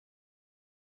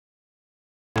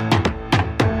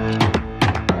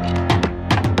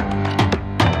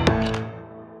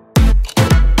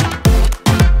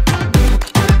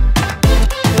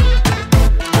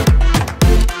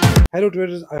Hello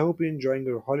traders, I hope you're enjoying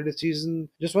your holiday season.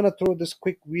 Just want to throw this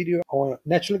quick video on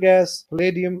natural gas,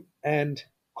 palladium and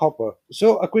copper.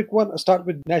 So a quick one, I'll start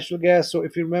with natural gas. So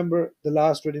if you remember the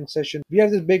last trading session, we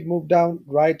had this big move down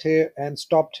right here and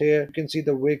stopped here. You can see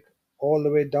the wick all the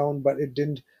way down, but it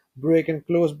didn't break and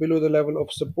close below the level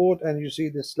of support. And you see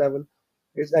this level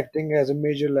is acting as a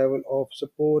major level of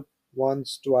support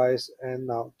once, twice, and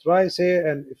now thrice here.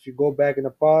 And if you go back in the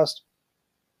past,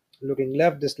 looking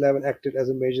left, this level acted as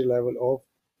a major level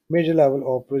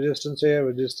of resistance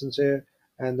here,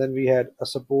 and then we had a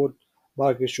support.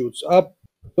 Market shoots up,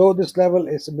 so this level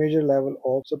is a major level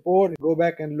of support. Go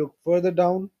back and look further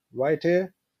down right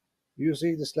here, you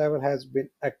see this level has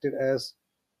been acted as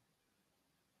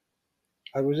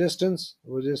a resistance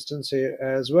here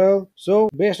as well. So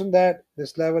based on that,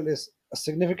 this level is a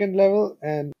significant level.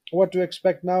 And what to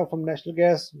expect now from natural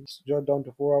gas, let's jot down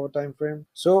to 4 hour time frame.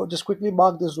 So just quickly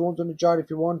mark the zones on the chart if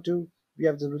you want to. We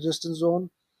have the resistance zone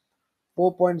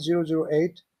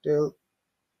 4.008 till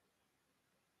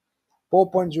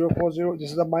 4.040.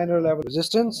 This is a minor level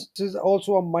resistance. This is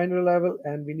also a minor level,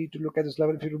 and we need to look at this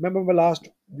level. If you remember my last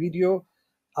video,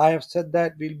 I have said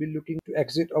that we'll be looking to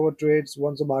exit our trades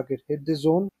once the market hit this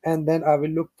zone, and then I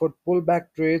will look for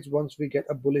pullback trades once we get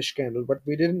a bullish candle. But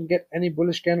we didn't get any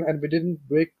bullish candle, and we didn't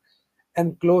break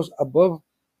and close above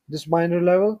this minor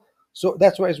level. So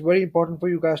that's why it's very important for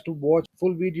you guys to watch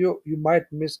full video. You might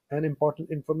miss an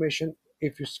important information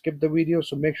if you skip the video,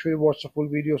 so make sure you watch the full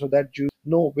video so that you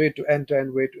know where to enter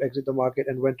and where to exit the market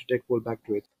and when to take pullback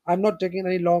trades. I'm not taking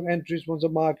any long entries once the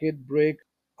market break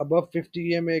above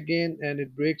 50 EMA again and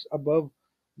it breaks above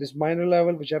this minor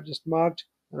level which I've just marked,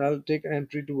 and I'll take an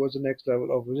entry towards the next level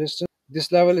of resistance.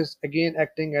 This level is again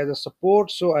acting as a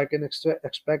support, so I can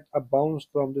expect a bounce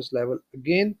from this level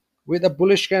again with a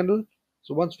bullish candle.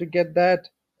 So once we get that,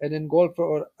 and then go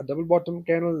for a double bottom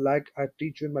candle like I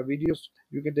teach you in my videos,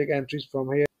 you can take entries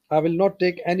from here. I will not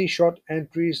take any short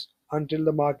entries until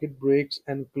the market breaks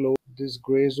and close this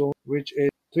gray zone, which is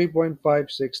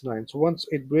 3.569. So once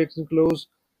it breaks and close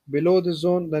below this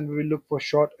zone, then we will look for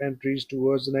short entries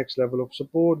towards the next level of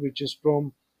support, which is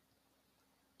from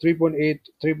 3.8,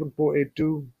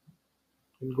 3.482,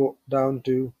 and go down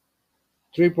to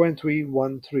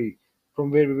 3.313,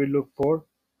 from where we will look for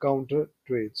counter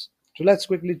trades. So let's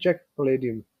quickly check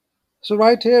palladium. So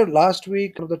right here, last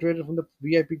week, one of the traders from the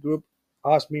VIP group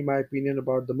asked me my opinion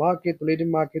about the market,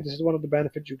 palladium market. This is one of the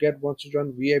benefits you get once you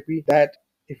join VIP, that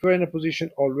if you're in a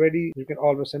position already, you can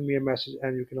always send me a message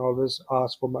and you can always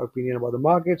ask for my opinion about the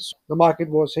markets. The market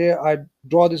was here. I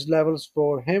draw these levels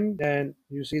for him, and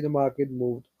you see the market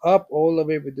moved up all the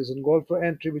way with this engulfer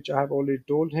entry, which I have already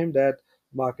told him that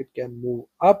market can move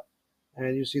up.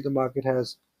 And you see the market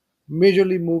has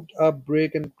majorly moved up,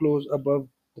 break and close above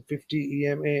the 50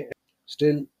 EMA,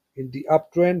 still in the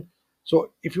uptrend.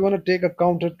 So if you want to take a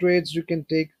counter trades, you can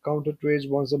take counter trades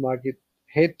once the market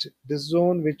hit this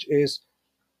zone, which is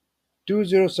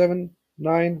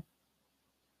 2079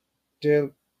 till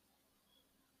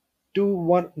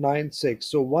 2196.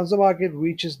 So once the market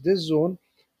reaches this zone,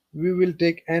 we will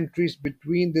take entries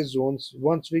between the zones.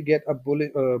 Once we get a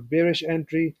bearish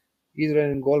entry, either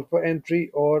an engulfer entry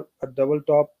or a double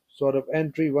top sort of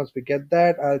entry, once we get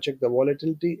that, I'll check the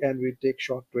volatility and we take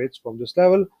short trades from this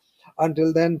level.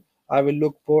 Until then, I will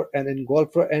look for an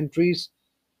engulfer entries,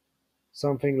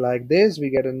 something like this. We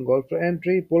get an engulfer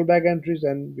entry, pullback entries,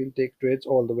 and we'll take trades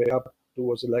all the way up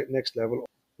towards the next level of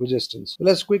resistance. So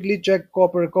let's quickly check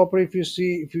copper. Copper, if you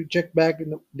check back in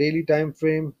the daily time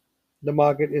frame, the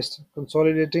market is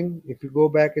consolidating. If you go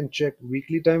back and check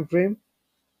weekly time frame,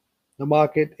 the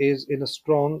market is in a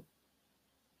strong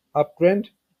uptrend.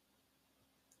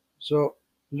 So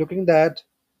looking that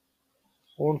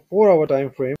on 4 hour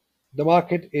time frame, the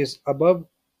market is above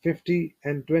 50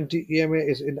 and 20 EMA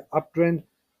is in the uptrend,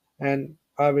 and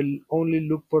I will only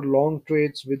look for long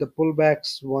trades with the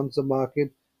pullbacks once the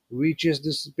market reaches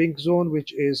this pink zone,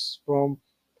 which is from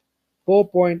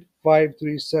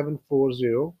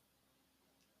 4.53740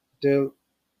 till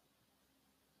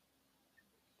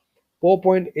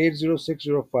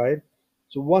 4.80605.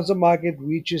 So once the market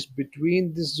reaches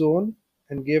between this zone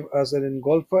and give us an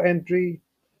engulfer entry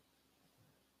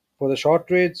for the short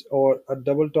trades or a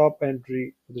double top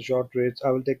entry for the short trades,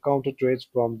 I will take counter trades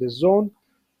from this zone.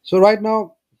 So right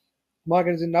now,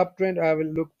 market is in uptrend. I will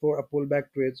look for a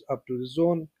pullback trades up to the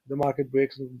zone. The market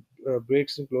breaks and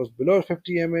close below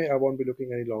 50 EMA. I won't be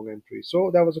looking any long entries.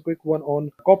 So that was a quick one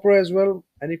on copper as well.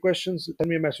 Any questions? Send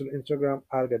me a message on Instagram.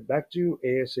 I'll get back to you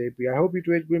ASAP. I hope you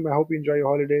trade green. I hope you enjoy your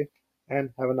holiday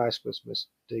and have a nice Christmas.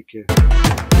 Take care.